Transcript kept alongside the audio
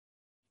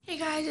Hey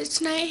guys,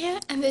 it's Night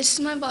here, and this is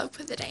my vlog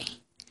for the day.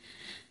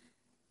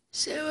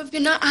 So if you're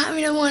not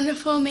having a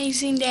wonderful,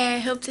 amazing day, I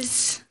hope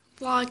this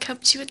vlog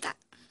helps you with that.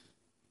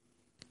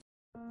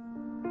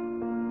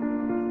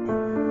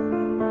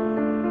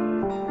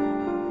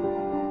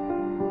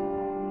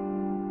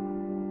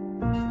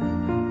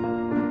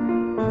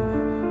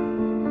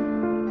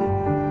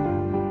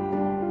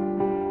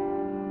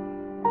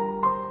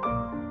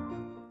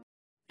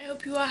 I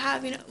hope you are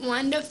having a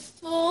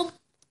wonderful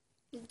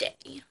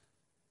day,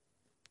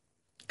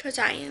 because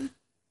I am.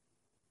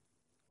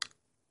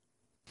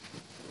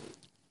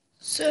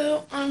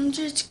 So I'm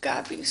just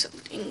grabbing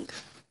something.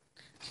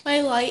 My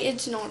light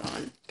is not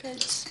on,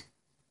 because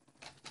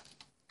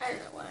I don't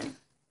know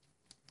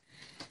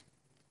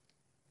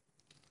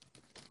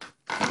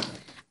why.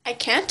 I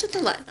can't put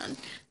the light on.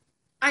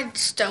 I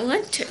just don't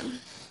want to.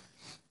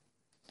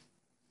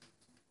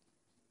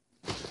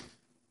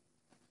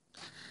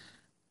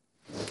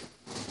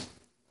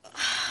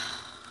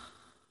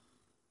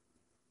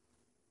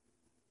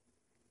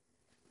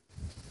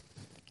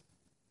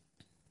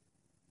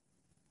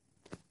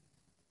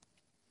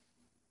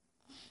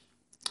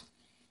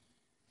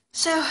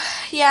 So,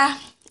 yeah,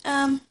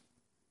 write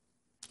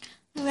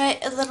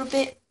a little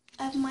bit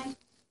of my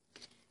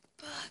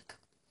book.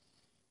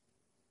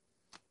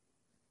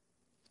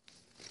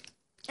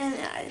 And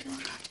I don't know,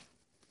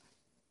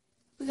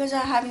 because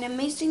I'm having an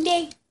amazing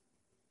day.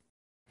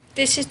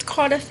 This is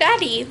called a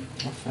fatty. A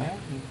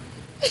fatty?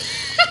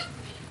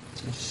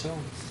 You're so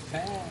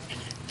fat.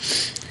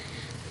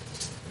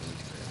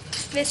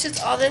 This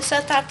is all the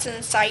stuff that's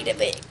inside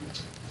of it.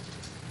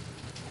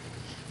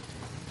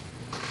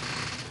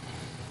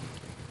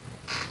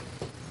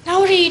 Now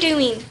what are you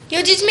doing?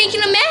 You're just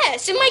making a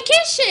mess in my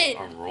kitchen.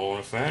 I'm rolling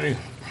a fatty.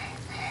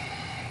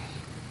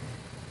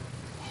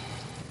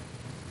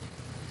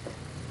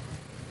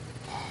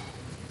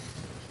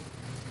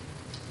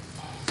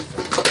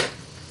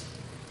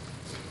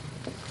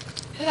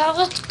 That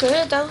looks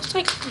good. That looks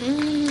like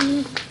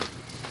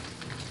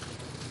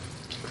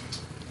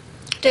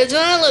Doesn't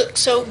it look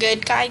so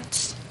good,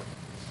 guys?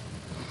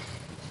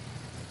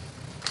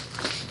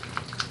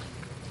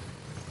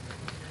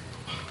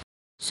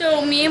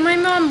 So me and my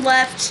mom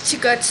left to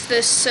go to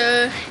this,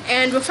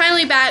 and we're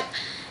finally back.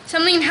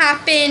 Something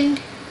happened,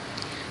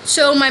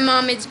 so my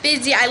mom is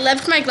busy. I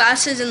left my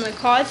glasses in the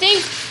car thing,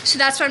 so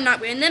that's why I'm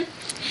not wearing them.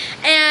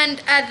 And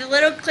the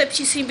little clips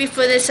you see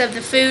before this of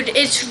the food,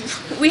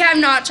 we have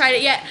not tried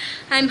it yet.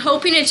 I'm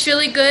hoping it's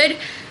really good.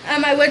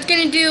 I was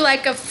gonna do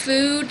like a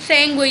food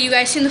thing where you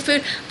guys see the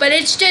food, but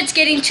it's just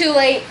getting too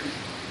late,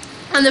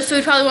 and the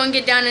food probably won't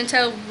get done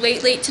until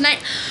late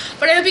tonight.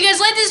 But I hope you guys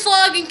like this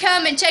vlog and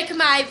come and check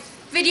my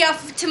video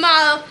for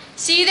tomorrow.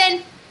 See you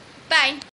then. Bye.